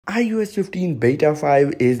iOS 15 Beta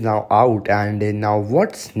 5 is now out, and now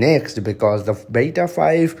what's next? Because the Beta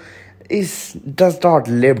 5 does not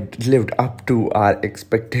lived up to our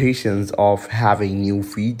expectations of having new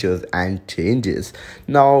features and changes.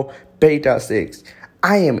 Now Beta 6.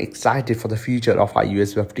 I am excited for the future of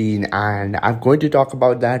iOS 15, and I'm going to talk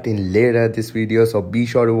about that in later this video, so be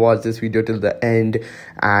sure to watch this video till the end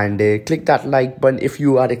and click that like button if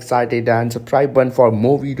you are excited, and subscribe button for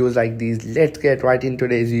more videos like these. Let's get right into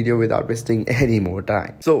today's video without wasting any more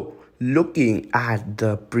time. So looking at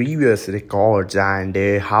the previous records and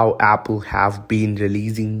how Apple have been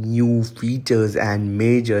releasing new features and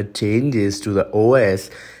major changes to the OS,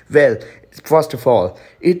 well, first of all,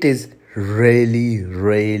 it is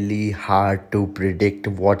really hard to predict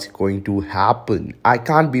what's going to happen. I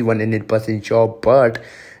can't be 100% sure, but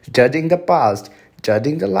judging the last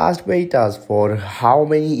betas for how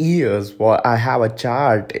many years, I have a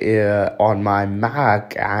chart on my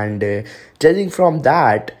Mac, and judging from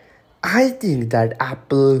that, I think that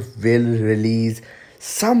Apple will release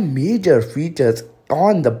some major features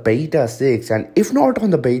on the Beta 6, and if not on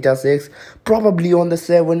the Beta 6, probably on the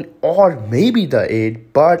 7 or maybe the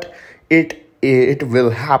 8, but it will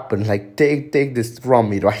happen. Like, take this from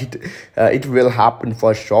me, right? It will happen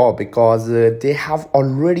for sure, because they have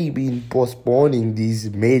already been postponing these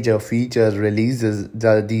major features releases,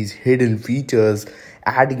 these hidden features,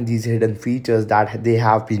 adding these hidden features that they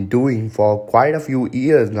have been doing for quite a few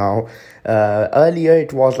years now. Earlier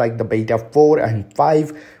it was like the Beta 4 and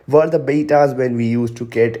 5 were the betas when we used to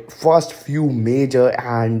get first few major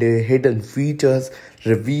and hidden features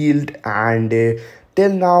revealed, and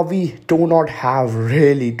till now we do not have,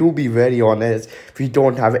 really, to be very honest, we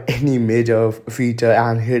don't have any major feature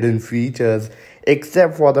and hidden features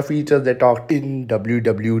except for the features they talked in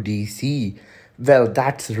WWDC. Well,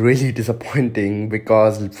 that's really disappointing,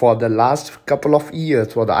 because for the last couple of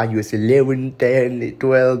years, for the iOS 11, 10,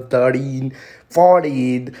 12, 13,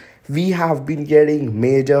 14, we have been getting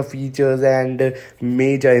major features and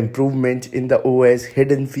major improvements in the OS,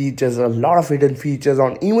 hidden features, a lot of hidden features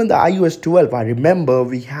on even the iOS 12. I remember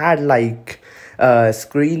we had like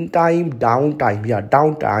screen time, downtime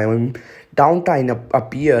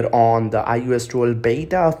appear on the iOS 12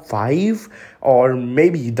 Beta 5 or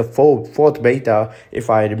maybe the fourth beta, if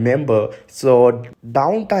I remember. So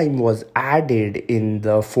downtime was added in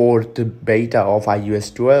the fourth beta of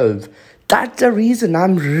iOS 12. That's the reason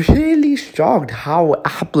I'm really shocked how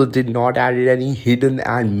Apple did not add any hidden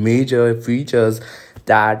and major features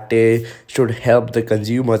that should help the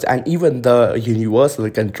consumers, and even the universal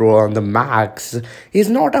control on the Macs is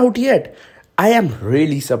not out yet. I am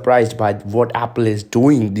really surprised by what Apple is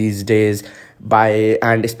doing these days,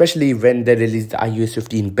 and especially when they released the iOS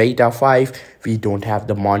 15 Beta 5, we don't have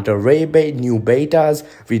the Monterey new betas,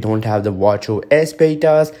 we don't have the watchOS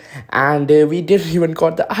betas, and we didn't even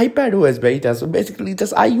got the iPadOS beta. So basically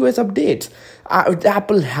just iOS updates.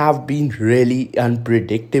 Apple have been really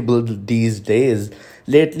unpredictable these days.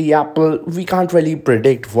 Lately, Apple, we can't really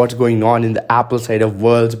predict what's going on in the Apple side of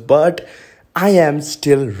worlds, but I am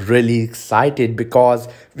still really excited because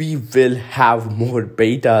we will have more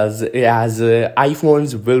betas, as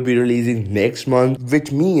iPhones will be releasing next month,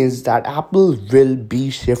 which means that Apple will be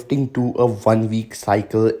shifting to a 1 week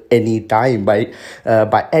cycle anytime. By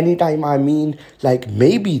anytime I mean like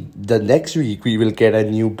maybe the next week we will get a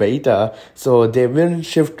new beta, so they will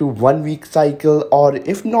shift to 1 week cycle, or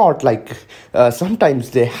if not, like sometimes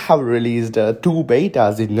they have released 2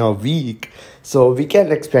 betas in a week. So we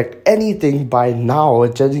can expect anything by now,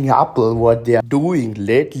 judging Apple what they are doing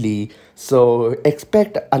lately. So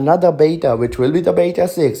expect another beta, which will be the Beta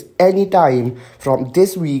 6, anytime from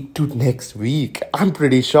this week to next week. I'm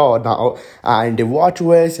pretty sure now. And the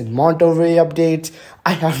watchOS and Monterey updates,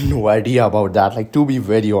 I have no idea about that, like, to be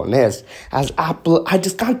very honest. As Apple, I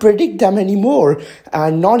just can't predict them anymore.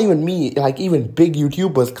 And not even me, like even big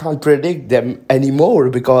YouTubers can't predict them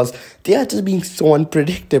anymore because they are just being so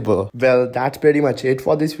unpredictable. Well, that's pretty much it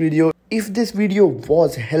for this video. If this video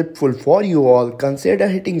was helpful for you all, consider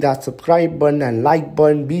hitting that subscribe button and like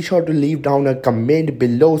button. Be sure to leave down a comment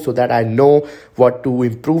below so that I know what to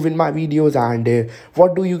improve in my videos, and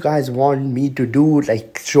what do you guys want me to do,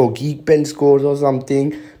 like show Geekbench scores or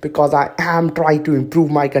something, because I am trying to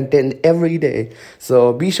improve my content every day.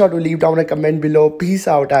 So be sure to leave down a comment below. Peace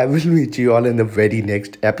out. I will meet you all in the very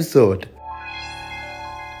next episode.